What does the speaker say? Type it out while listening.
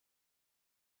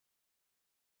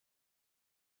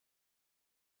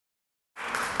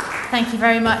Thank you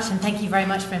very much, and thank you very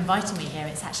much for inviting me here.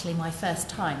 It's actually my first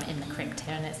time in the crypt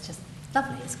here, and it's just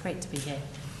lovely. It's great to be here.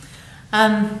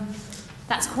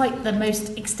 That's quite the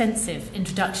most extensive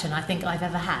introduction I think I've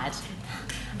ever had,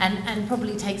 and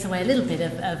probably takes away a little bit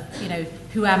of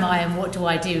who am I and what do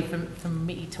I do from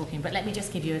me talking. But let me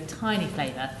just give you a tiny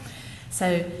flavour.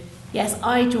 So, yes,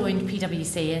 I joined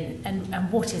PwC, and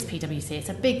what is PwC? It's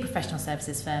a big professional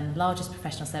services firm, largest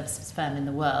professional services firm in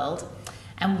the world,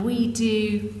 and we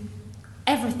do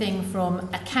everything from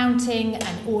accounting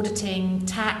and auditing,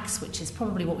 tax, which is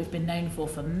probably what we've been known for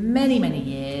many, many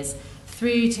years,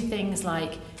 through to things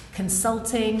like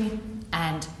consulting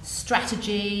and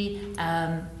strategy,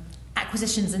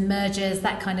 acquisitions and mergers,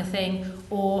 that kind of thing,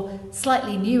 or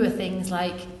slightly newer things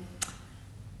like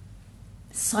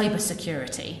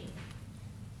cybersecurity.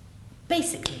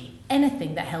 Basically,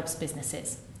 anything that helps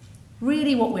businesses.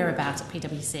 Really what we're about at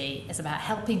PwC is about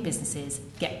helping businesses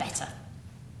get better.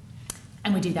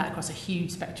 And we do that across a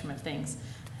huge spectrum of things.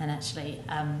 And actually,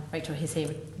 Rachel, who's here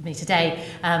with me today,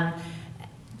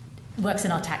 works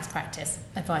in our tax practice,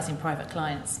 advising private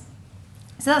clients.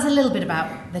 So that's a little bit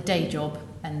about the day job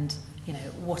and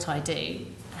what I do.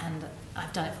 And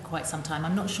I've done it for quite some time.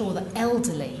 I'm not sure that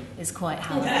elderly is quite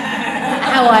how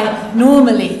I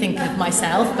normally think of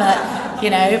myself, but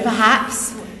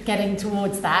perhaps getting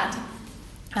towards that.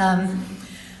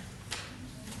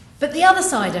 But the other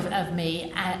side of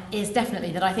me is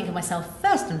definitely that I think of myself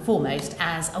first and foremost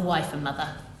as a wife and mother.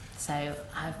 So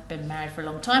I've been married for a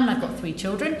long time and I've got 3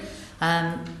 children.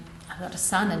 I've got a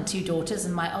son and 2 daughters,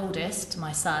 and my oldest,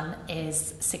 my son,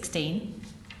 is 16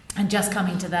 and just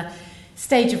coming to the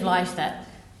stage of life that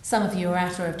some of you are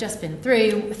at or have just been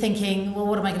through, thinking, well,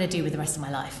 what am I going to do with the rest of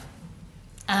my life?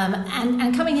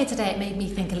 And coming here today, it made me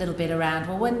think a little bit around,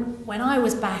 well, when I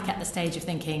was back at the stage of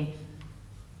thinking,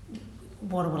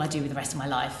 what will I do with the rest of my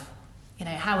life?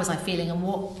 How was I feeling, and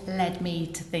what led me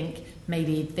to think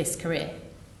maybe this career?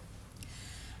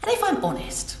 And if I'm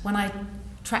honest, when I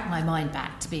track my mind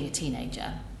back to being a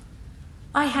teenager,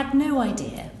 I had no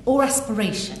idea or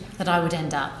aspiration that I would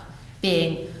end up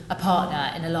being a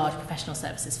partner in a large professional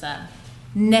services firm.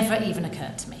 Never even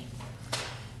occurred to me.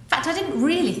 In fact, I didn't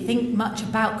really think much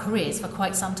about careers for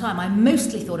quite some time. I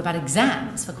mostly thought about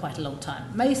exams for quite a long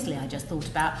time. Mostly I just thought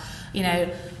about,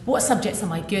 what subjects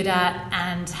am I good at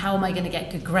and how am I going to get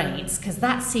good grades? Because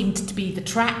that seemed to be the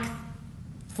track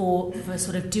for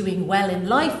sort of doing well in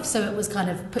life. So it was kind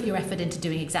of put your effort into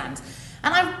doing exams.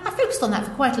 And I focused on that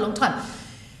for quite a long time.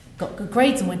 Got good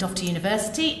grades and went off to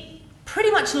university,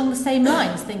 pretty much along the same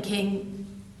lines, thinking...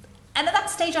 And at that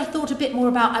stage, I thought a bit more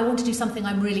about, I want to do something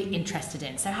I'm really interested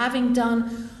in. So having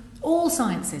done all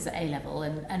sciences at A-level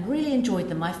and really enjoyed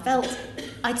them, I felt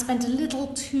I'd spent a little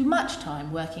too much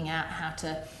time working out how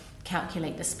to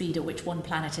calculate the speed at which one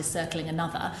planet is circling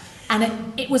another.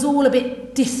 And it was all a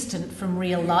bit distant from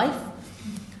real life.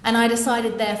 And I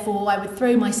decided, therefore, I would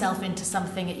throw myself into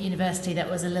something at university that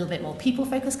was a little bit more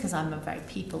people-focused, because I'm a very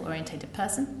people-orientated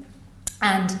person,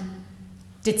 and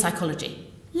did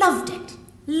psychology. Loved it.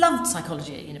 Loved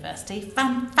psychology at university,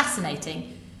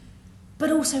 fascinating,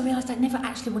 but also realised I never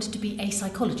actually wanted to be a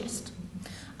psychologist.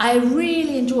 I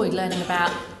really enjoyed learning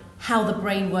about how the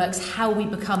brain works, how we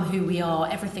become who we are,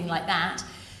 everything like that,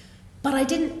 but I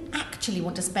didn't actually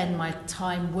want to spend my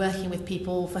time working with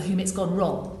people for whom it's gone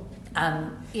wrong.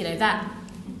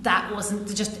 That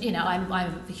wasn't just, I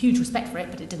have a huge respect for it,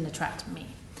 but it didn't attract me.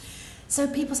 So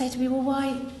people say to me, well,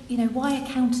 why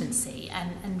accountancy,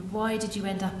 and why did you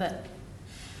end up at...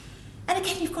 And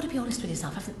again, you've got to be honest with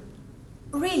yourself.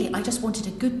 I just wanted a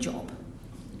good job,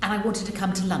 and I wanted to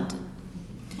come to London.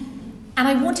 And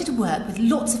I wanted to work with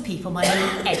lots of people my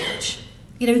own age.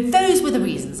 Those were the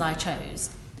reasons I chose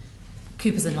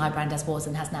Coopers & Lybrand, as was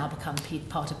and has now become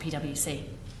part of PwC.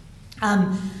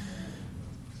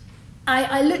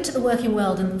 I looked at the working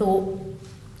world and thought,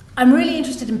 I'm really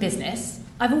interested in business.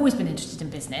 I've always been interested in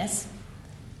business.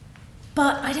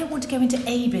 But I don't want to go into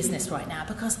a business right now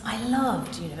because I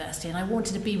loved university and I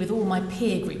wanted to be with all my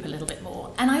peer group a little bit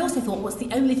more. And I also thought, what's the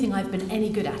only thing I've been any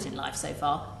good at in life so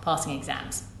far? Passing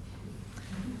exams.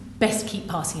 Best keep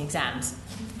passing exams.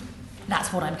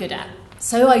 That's what I'm good at.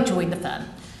 So I joined the firm.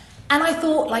 And I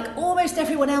thought, like almost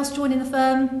everyone else joining the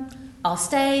firm, I'll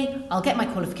stay, I'll get my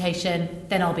qualification,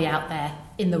 then I'll be out there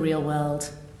in the real world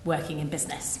working in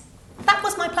business. That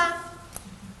was my plan.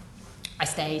 I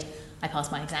stayed, I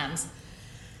passed my exams.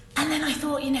 And then I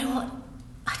thought, you know what,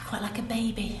 I'd quite like a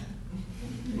baby.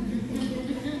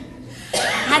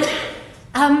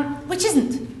 And, which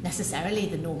isn't necessarily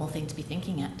the normal thing to be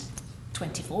thinking at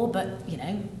 24, but,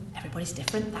 everybody's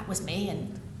different. That was me,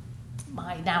 and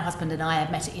my now husband and I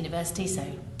had met at university, so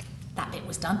that bit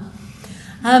was done.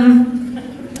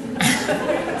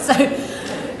 So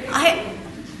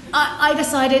I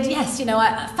decided, yes,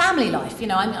 family life,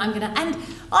 I'm going to... And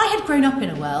I had grown up in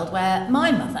a world where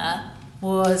my mother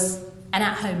was an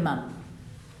at-home mum.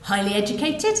 Highly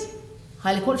educated,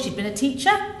 highly qualified. She'd been a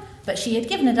teacher, but she had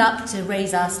given it up to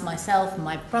raise us, myself and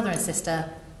my brother and sister,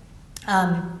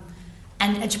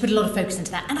 and she put a lot of focus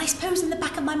into that. And I suppose in the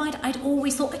back of my mind, I'd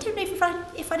always thought, I don't know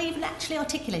if I'd even actually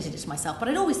articulated it to myself, but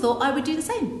I'd always thought I would do the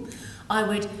same. I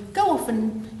would go off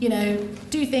and,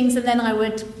 do things, and then I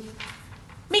would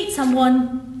meet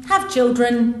someone, have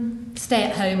children, stay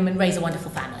at home and raise a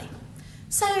wonderful family.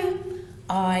 So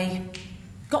I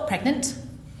got pregnant.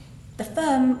 The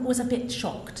firm was a bit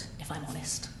shocked, if I'm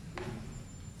honest.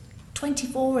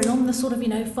 24 and on the sort of,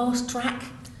 fast track,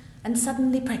 and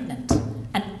suddenly pregnant.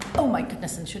 And, oh my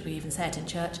goodness, and should we even say it in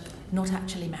church, not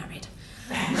actually married.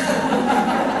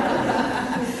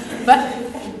 But,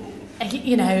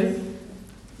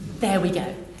 there we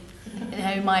go.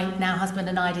 My now husband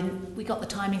and I we got the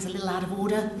timings a little out of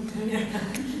order.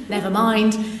 Never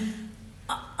mind.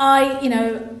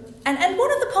 And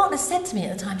one of the partners said to me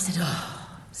at the time, said, "Oh,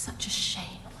 such a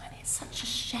shame, Hermione, it's such a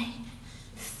shame.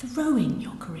 Throwing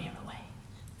your career away.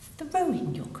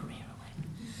 Throwing your career away."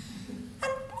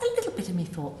 And a little bit of me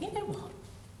thought, you know what?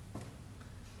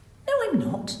 No, I'm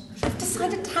not. I've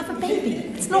decided to have a baby.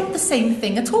 It's not the same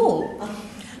thing at all.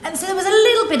 And so there was a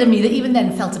little bit of me that even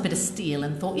then felt a bit of steel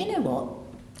and thought, you know what?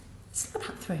 It's not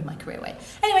about throwing my career away.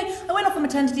 Anyway, I went off on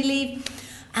maternity leave,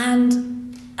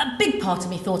 and a big part of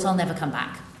me thought I'll never come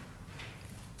back.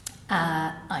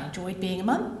 I enjoyed being a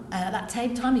mum. At that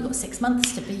same time, you got 6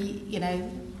 months to be,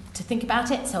 to think about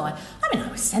it. So I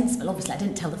was sensible. Obviously, I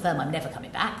didn't tell the firm I'm never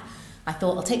coming back. I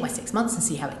thought I'll take my 6 months and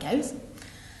see how it goes.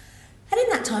 And in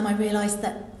that time, I realised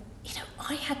that,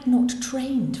 I had not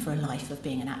trained for a life of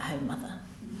being an at-home mother.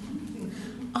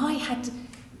 I had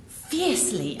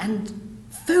fiercely and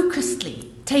focusedly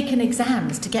taken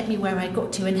exams to get me where I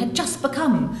got to and had just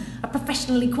become a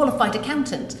professionally qualified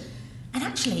accountant. And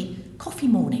actually, coffee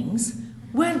mornings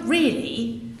weren't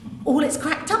really all it's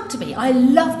cracked up to be. I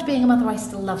loved being a mother, I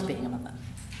still love being a mother.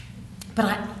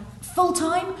 But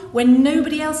full-time, when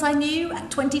nobody else I knew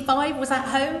at 25 was at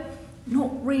home,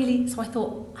 not really. So I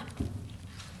thought,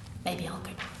 maybe I'll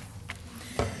go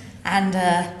back. And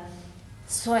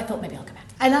so I thought maybe I'll go back.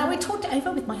 And we talked it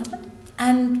over with my husband,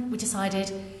 and we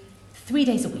decided 3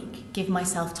 days a week, give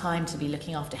myself time to be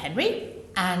looking after Henry,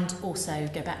 and also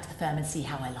go back to the firm and see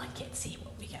how I like it, see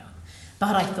what we go on.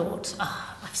 But I thought,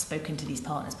 I've spoken to these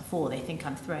partners before, they think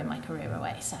I'm throwing my career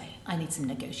away, so I need some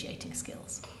negotiating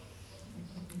skills.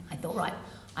 I thought, right,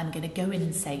 I'm going to go in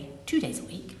and say 2 days a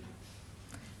week,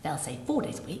 they'll say 4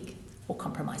 days a week, or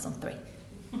compromise on 3.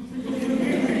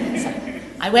 So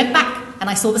I went back and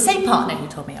I saw the same partner who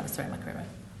told me I was throwing my career away,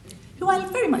 who I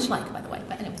very much like, by the way,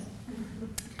 but anyway.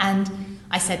 And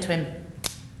I said to him,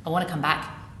 I want to come back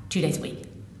 2 days a week.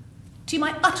 To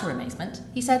my utter amazement,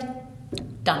 he said,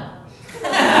 done. I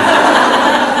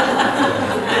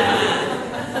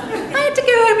had to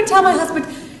go home and tell my husband,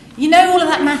 all of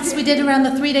that maths we did around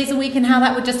the 3 days a week and how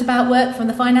that would just about work from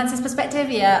the finances perspective?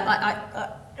 Yeah,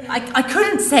 I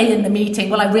couldn't say in the meeting,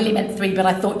 well, I really meant 3, but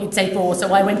I thought you'd say 4,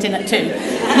 so I went in at 2,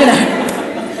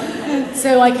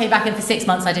 So I came back in for 6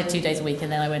 months, I did 2 days a week,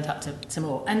 and then I went up to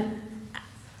more. And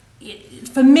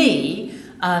for me,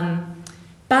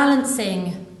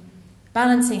 balancing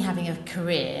having a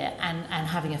career and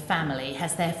having a family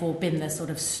has therefore been the sort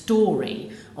of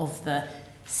story of the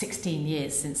 16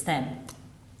 years since then.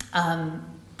 And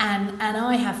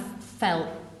I have felt,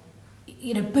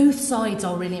 both sides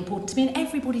are really important to me, and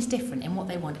everybody's different in what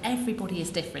they want. Everybody is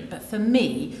different, but for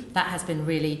me, that has been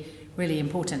really, really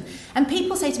important. And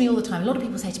people say to me all the time, a lot of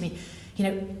people say to me,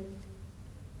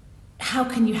 how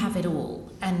can you have it all?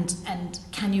 And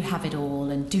can you have it all?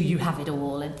 And do you have it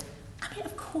all? And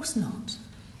of course not.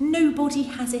 Nobody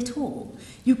has it all.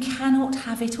 You cannot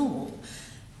have it all.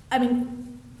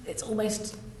 It's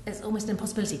almost an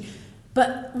impossibility.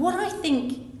 But what I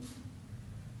think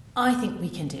we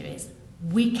can do is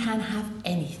we can have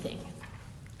anything.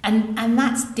 And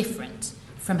that's different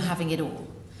from having it all.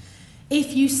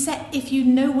 If you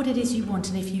know what it is you want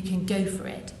and if you can go for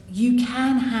it, you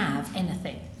can have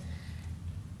anything.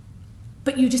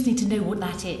 But you just need to know what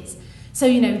that is. So,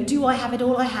 do I have it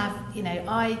all? I have,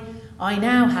 I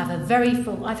now have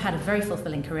I've had a very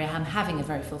fulfilling career. I'm having a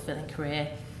very fulfilling career.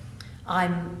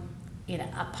 I'm,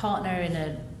 a partner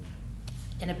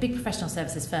in a big professional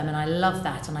services firm, and I love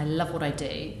that, and I love what I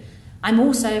do.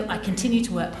 I continue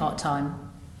to work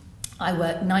part-time. I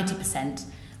work 90%,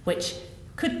 which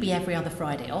could be every other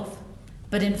Friday off,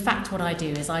 But in fact, what I do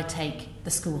is I take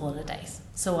the school holidays.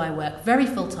 So I work very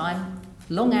full-time,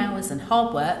 long hours and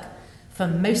hard work for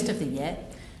most of the year,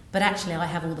 but actually I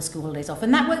have all the school holidays off.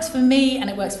 And that works for me and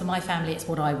it works for my family. It's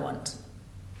what I want.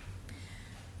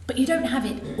 But you don't have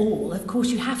it all. Of course,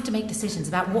 you have to make decisions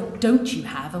about what don't you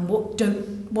have and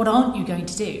what aren't you going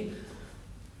to do.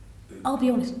 I'll be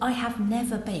honest, I have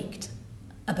never baked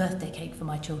a birthday cake for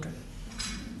my children.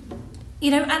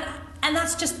 You know, and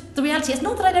that's just the reality. It's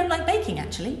not that I don't like baking,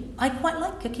 actually. I quite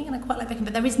like cooking and I quite like baking,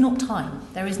 but there is not time.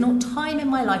 There is not time in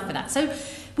my life for that. So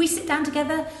we sit down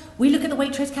together, we look at the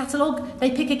Waitrose catalogue,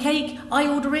 they pick a cake, I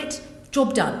order it,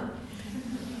 job done.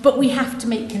 But we have to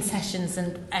make concessions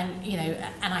and you know,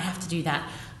 and I have to do that.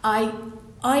 I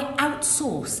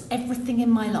outsource everything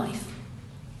in my life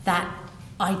that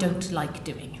I don't like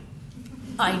doing.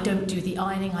 I don't do the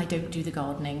ironing, I don't do the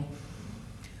gardening.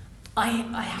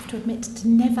 I have to admit to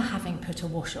never having put a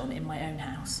wash on in my own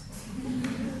house.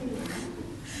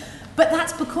 But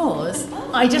that's because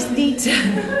I just need to...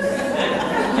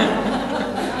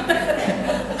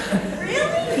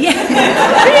 Really? Yeah,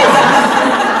 really.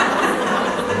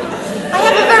 I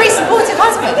have a very supportive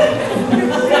husband.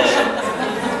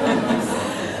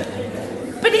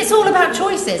 But it's all about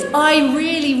choices. I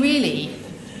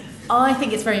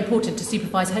think it's very important to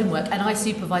supervise homework, and I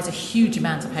supervise a huge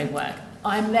amount of homework.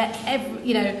 I'm there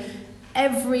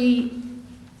every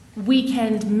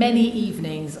weekend, many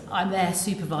evenings, I'm there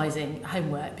supervising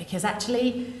homework, because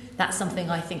actually that's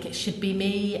something I think it should be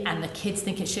me, and the kids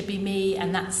think it should be me,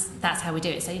 and that's how we do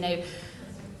it. So, you know,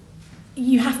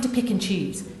 you have to pick and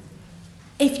choose.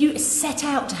 If you set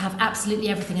out to have absolutely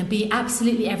everything and be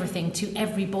absolutely everything to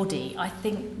everybody, I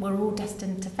think we're all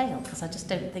destined to fail, because I just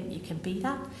don't think you can be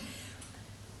that.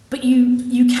 But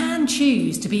you can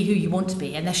choose to be who you want to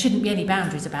be, and there shouldn't be any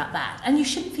boundaries about that. And you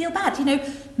shouldn't feel bad. You know,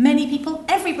 many people,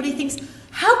 everybody thinks,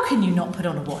 how can you not put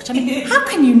on a wash? I mean, how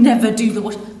can you never do the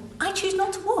wash? I choose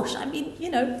not to wash. I mean, you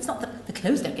know, it's not that the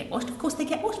clothes don't get washed. Of course they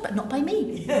get washed, but not by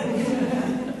me.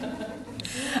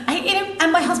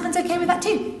 And my husband's okay with that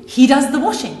too. He does the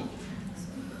washing.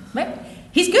 Right?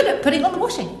 He's good at putting on the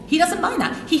washing. He doesn't mind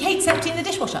that. He hates emptying the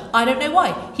dishwasher. I don't know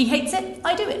why. He hates it.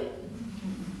 I do it.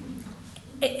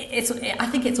 I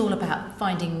think it's all about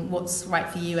finding what's right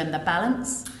for you and the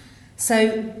balance.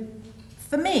 So,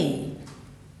 for me,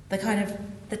 the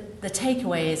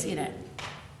takeaway is, you know,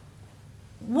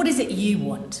 what is it you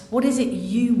want? What is it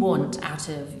you want out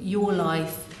of your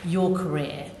life, your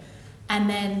career? And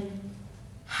then,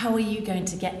 how are you going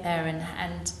to get there, and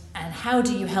how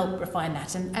do you help refine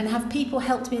that? And have people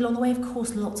helped me along the way? Of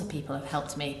course, lots of people have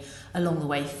helped me along the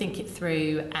way, think it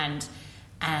through and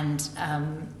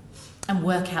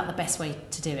work out the best way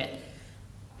to do it.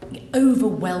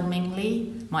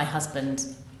 Overwhelmingly, my husband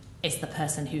is the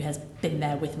person who has been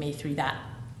there with me through that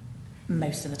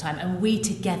most of the time. And we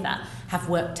together have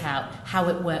worked out how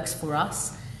it works for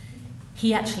us.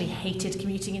 He actually hated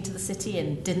commuting into the city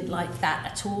and didn't like that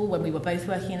at all when we were both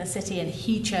working in the city. And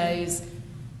he chose,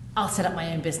 I'll set up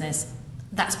my own business.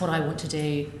 That's what I want to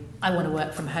do. I want to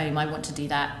work from home. I want to do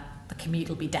that. The commute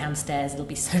will be downstairs. It'll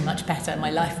be so much better. My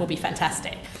life will be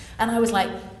fantastic. And I was like,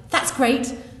 that's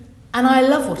great. And I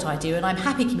love what I do. And I'm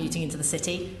happy commuting into the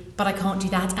city, but I can't do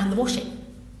that and the washing.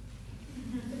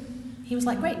 He was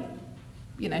like, great.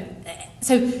 You know,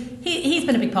 so he's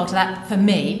been a big part of that for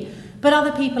me. But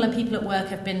other people and people at work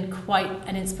have been quite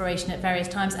an inspiration at various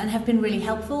times and have been really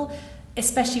helpful,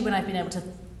 especially when I've been able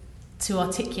to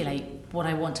articulate what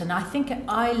I want. And I think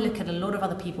I look at a lot of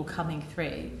other people coming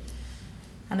through,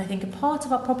 and I think a part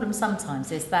of our problem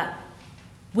sometimes is that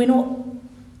we're not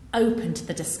open to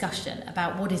the discussion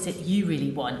about what is it you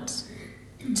really want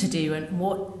to do and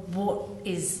what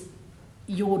is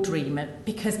your dream.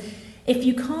 Because if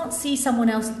you can't see someone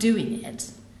else doing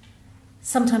it,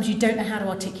 sometimes you don't know how to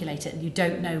articulate it and you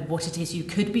don't know what it is you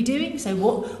could be doing. So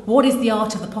what is the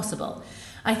art of the possible?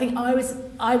 I think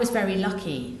I was very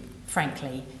lucky,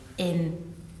 frankly,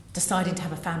 in deciding to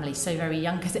have a family so very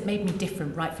young, because it made me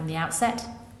different right from the outset.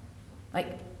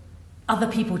 Like, other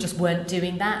people just weren't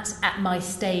doing that at my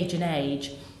stage and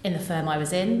age in the firm I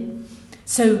was in.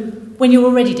 So when you're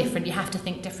already different, you have to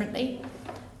think differently.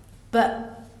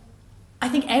 But I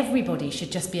think everybody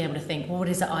should just be able to think, well, what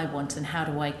is it I want and how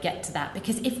do I get to that?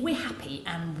 Because if we're happy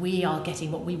and we are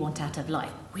getting what we want out of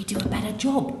life, we do a better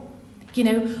job. You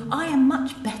know, I am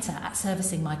much better at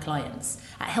servicing my clients,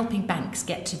 at helping banks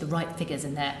get to the right figures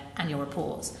in their annual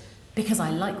reports, because I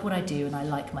like what I do and I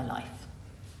like my life.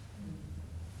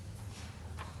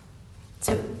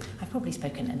 So I've probably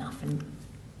spoken enough and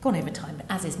gone over time,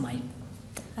 as is my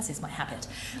habit.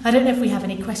 I don't know if we have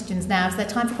any questions now. Is there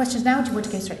time for questions now? Do you want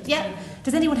to go straight? Yeah.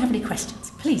 Does anyone have any questions?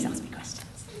 Please ask me questions.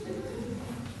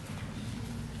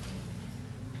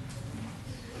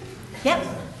 Yep.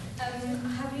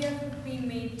 Have you ever been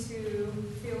made to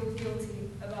feel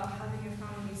guilty about having a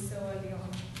family so early on?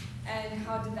 And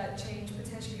how did that change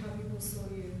potentially how people saw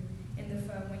you in the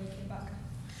firm when you came back?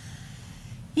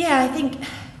 Yeah, I think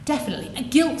definitely.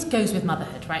 Guilt goes with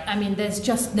motherhood, right? I mean, there's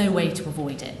just no way to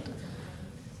avoid it.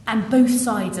 And both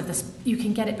sides of this, you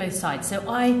can get it both sides. So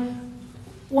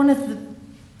one of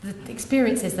the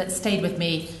experiences that stayed with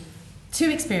me, two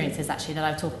experiences actually that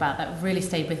I've talked about that really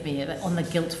stayed with me on the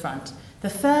guilt front. The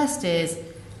first is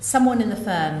someone in the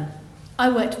firm, I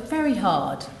worked very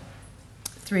hard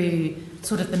through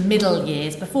sort of the middle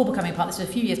years before becoming a partner. This was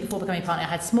a few years before becoming a partner. I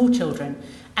had small children.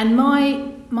 And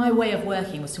my way of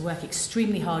working was to work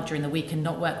extremely hard during the week and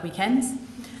not work weekends.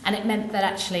 And it meant that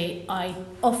actually I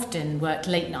often worked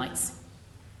late nights.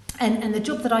 And the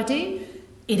job that I do,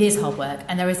 it is hard work.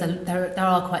 And there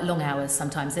are quite long hours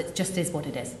sometimes. It just is what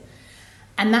it is.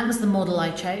 And that was the model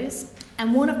I chose.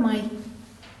 And what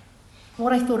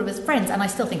I thought of as friends, and I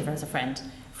still think of her as a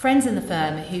friends in the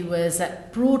firm who was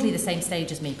at broadly the same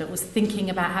stage as me, but was thinking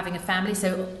about having a family.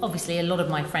 So obviously a lot of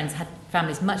my friends had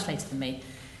families much later than me.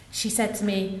 She said to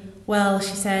me,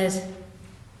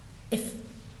 if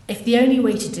the only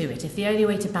way to do it, if the only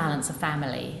way to balance a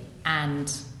family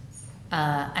and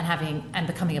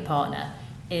becoming a partner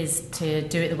is to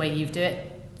do it the way you do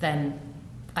it, then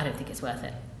I don't think it's worth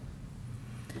it.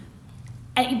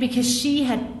 Because she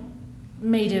had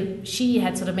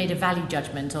sort of made a value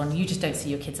judgment on you just don't see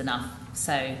your kids enough,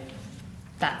 so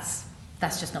that's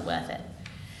just not worth it.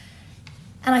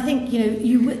 And I think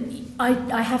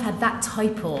I have had that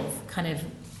type of kind of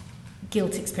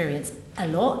guilt experience a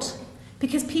lot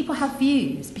because people have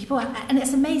views, and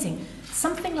it's amazing.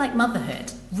 Something like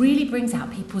motherhood really brings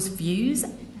out people's views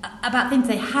about things.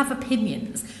 They have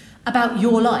opinions about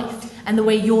your life and the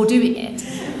way you're doing it,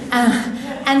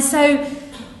 and so.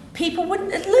 People loads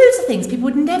of things, people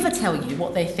would never tell you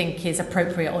what they think is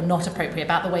appropriate or not appropriate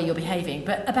about the way you're behaving.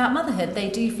 But about motherhood, they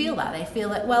do feel that. They feel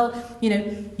that,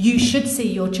 you should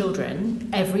see your children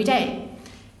every day.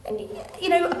 And,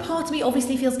 a part of me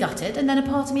obviously feels gutted, and then a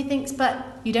part of me thinks, but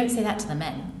you don't say that to the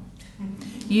men.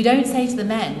 You don't say to the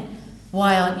men,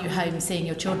 why aren't you home seeing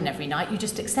your children every night? You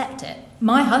just accept it.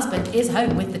 My husband is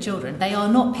home with the children. They are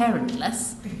not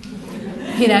parentless.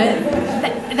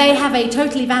 They have a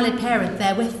totally valid parent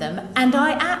there with them, and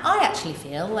I actually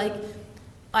feel like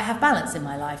I have balance in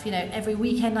my life. Every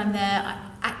weekend I'm there,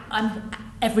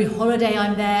 every holiday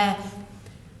I'm there,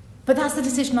 but that's the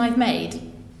decision I've made,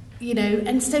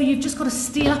 and so you've just got to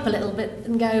steel up a little bit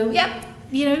and go, yep,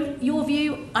 your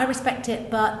view, I respect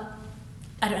it, but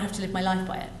I don't have to live my life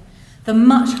by it. The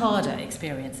much harder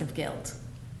experience of guilt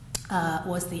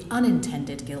was the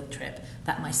unintended guilt trip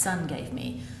that my son gave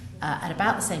me at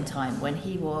about the same time when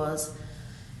he was,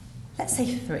 let's say,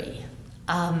 3.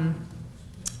 I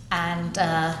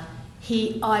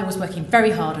was working very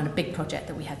hard on a big project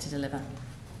that we had to deliver.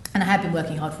 And I had been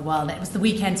working hard for a while. And it was the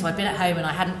weekend, so I'd been at home and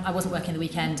I wasn't working the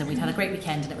weekend, and we'd had a great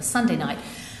weekend, and it was Sunday night.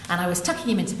 And I was tucking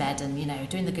him into bed and,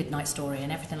 doing the good night story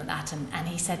and everything like that. And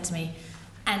he said to me,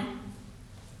 and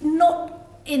not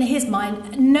in his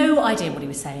mind, no idea what he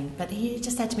was saying, but he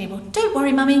just said to me, well, don't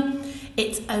worry, Mummy,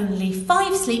 it's only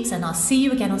 5 sleeps and I'll see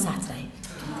you again on Saturday.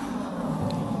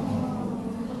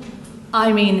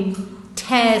 I mean,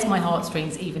 tears my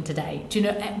heartstrings even today. Do you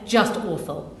know, just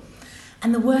awful.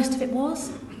 And the worst of it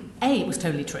was, it was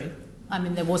totally true. I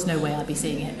mean, there was no way I'd be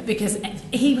seeing it because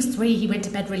he was 3, he went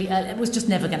to bed really early. It was just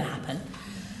never going to happen,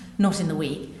 not in the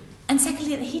week. And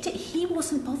secondly, he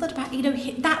wasn't bothered about,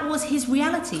 that was his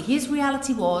reality. His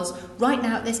reality was, right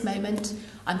now at this moment,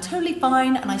 I'm totally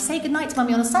fine, and I say goodnight to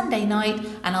Mummy on a Sunday night,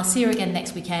 and I'll see her again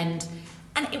next weekend.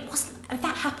 And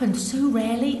that happened so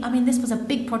rarely. I mean, this was a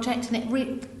big project, and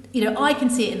I can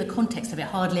see it in the context of it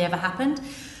hardly ever happened.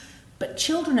 But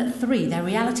children at 3, their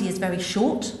reality is very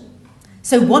short.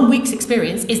 So 1 week's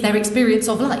experience is their experience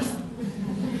of life.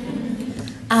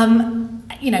 And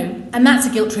that's a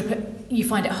guilt trip. You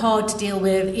find it hard to deal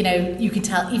with, you can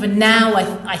tell, even now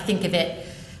I think of it.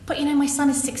 But, my son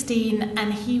is 16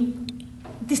 and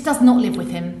this does not live with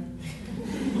him.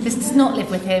 This does not live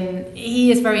with him.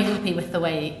 He is very happy with the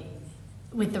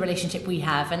relationship we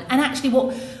have. And actually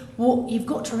what you've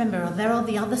got to remember, there are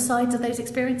the other sides of those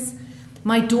experiences.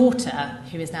 My daughter,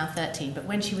 who is now 13, but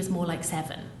when she was more like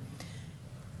 7,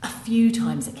 a few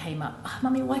times it came up,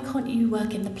 Mummy, why can't you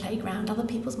work in the playground? Other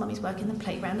people's mummies work in the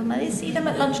playground and they see them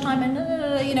at lunchtime and,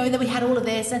 then we had all of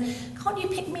this and can't you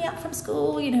pick me up from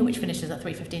school? Which finishes at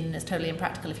 3:15 and is totally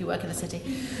impractical if you work in the city.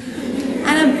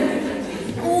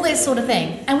 And all this sort of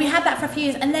thing. And we had that for a few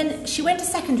years. And then she went to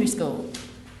secondary school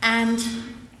and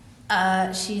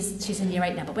she's in year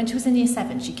 8 now, but when she was in year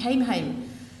 7, she came home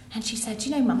And she said,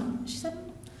 you know, Mum, she said,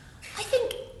 I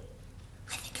think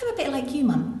I'm a bit like you,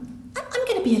 Mum. I'm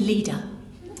going to be a leader.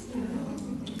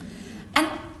 And,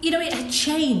 you know, it had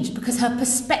changed because her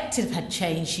perspective had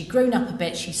changed. She'd grown up a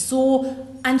bit, she saw,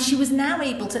 and she was now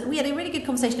able to, we had a really good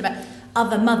conversation about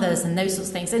other mothers and those sorts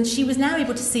of things, and she was now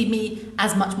able to see me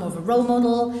as much more of a role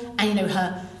model, and, you know,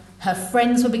 her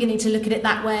friends were beginning to look at it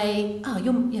that way. Oh,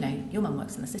 your mum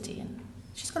works in the city, and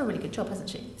she's got a really good job, hasn't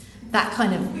she? That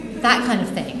kind of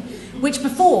thing. Which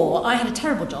before, I had a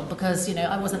terrible job because, you know,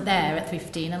 I wasn't there at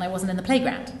 3:15 and I wasn't in the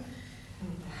playground.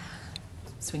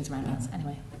 Swings around roundabouts.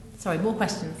 Anyway, sorry, more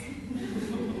questions?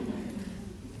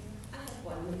 I have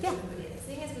one. Yeah.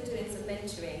 Seeing as we're doing some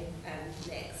mentoring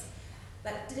next,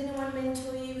 like, did anyone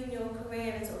mentor you in your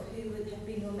career, and sort of who would have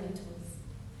been your mentors?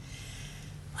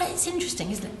 Well, it's interesting,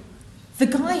 isn't it? The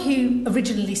guy who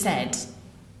originally said,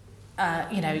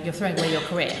 you know, you're throwing away your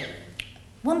career,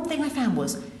 one thing I found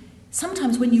was,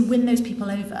 sometimes when you win those people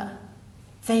over,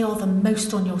 they are the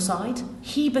most on your side.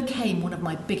 He became one of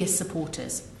my biggest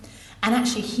supporters. And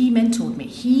actually, he mentored me.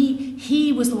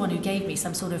 He was the one who gave me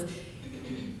some sort of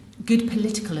good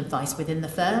political advice within the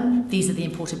firm. These are the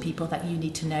important people that you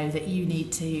need to know, that you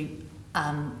need to,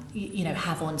 you know,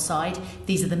 have on side.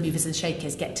 These are the movers and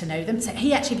shakers, get to know them. So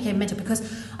he actually became a mentor because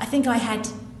I think I'd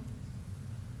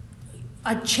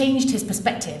changed his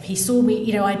perspective. He saw me,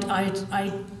 you know,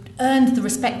 I earned the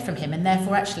respect from him, and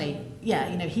therefore actually, yeah,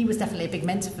 you know, he was definitely a big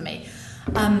mentor for me.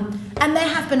 And there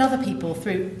have been other people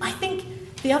through. I think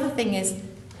the other thing is,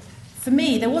 for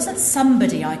me, there wasn't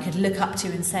somebody I could look up to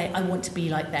and say, I want to be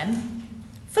like them,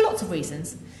 for lots of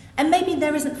reasons. And maybe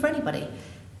there isn't for anybody.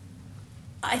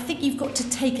 I think you've got to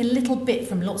take a little bit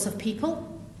from lots of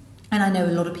people. And I know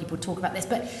a lot of people talk about this,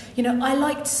 but, you know, I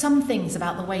liked some things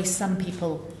about the way some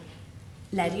people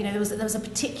led. You know, there was a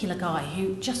particular guy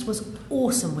who just was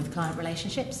awesome with client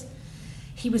relationships.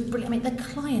 He was brilliant. I mean, the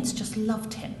clients just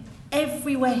loved him.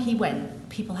 Everywhere he went,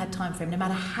 people had time for him, no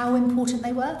matter how important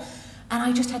they were. And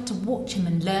I just had to watch him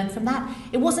and learn from that.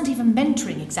 It wasn't even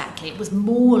mentoring exactly. It was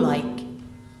more like,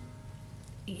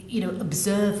 you know,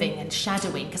 observing and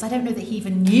shadowing, because I don't know that he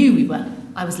even knew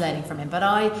I was learning from him. But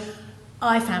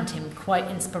I found him quite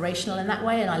inspirational in that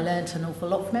way, and I learned an awful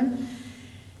lot from him.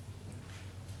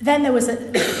 Then there was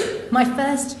my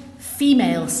first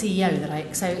female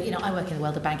CEO so, you know, I work in the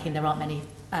world of banking. There aren't many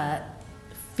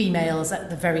females at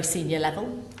the very senior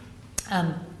level.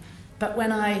 But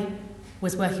when I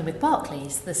was working with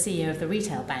Barclays, the CEO of the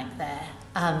retail bank there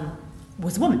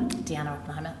was a woman, Deanna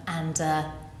Oppenheimer, and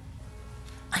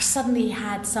I suddenly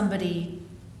had somebody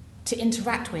to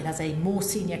interact with as a more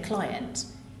senior client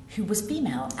who was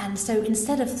female. And so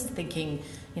instead of thinking,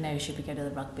 you know, should we go to the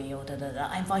rugby or da-da-da,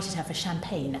 I invited her for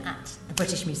champagne at the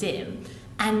British Museum,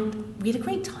 and we had a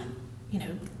great time, you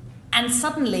know. And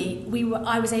suddenly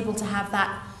I was able to have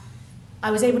that,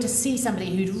 I was able to see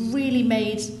somebody who'd really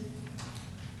made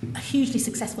a hugely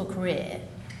successful career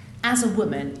as a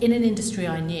woman in an industry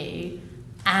I knew,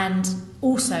 and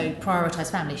also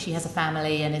prioritise family. She has a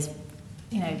family and is,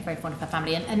 you know, very fond of her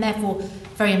family, and therefore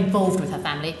very involved with her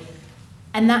family.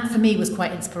 And that for me was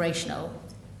quite inspirational.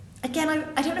 Again,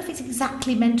 I don't know if it's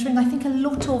exactly mentoring. I think a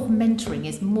lot of mentoring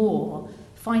is more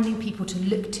finding people to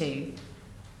look to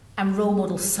and role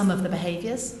model some of the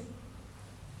behaviours.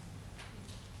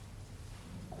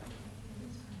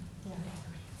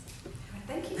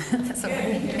 Thank you. That's all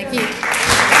right. Thank you.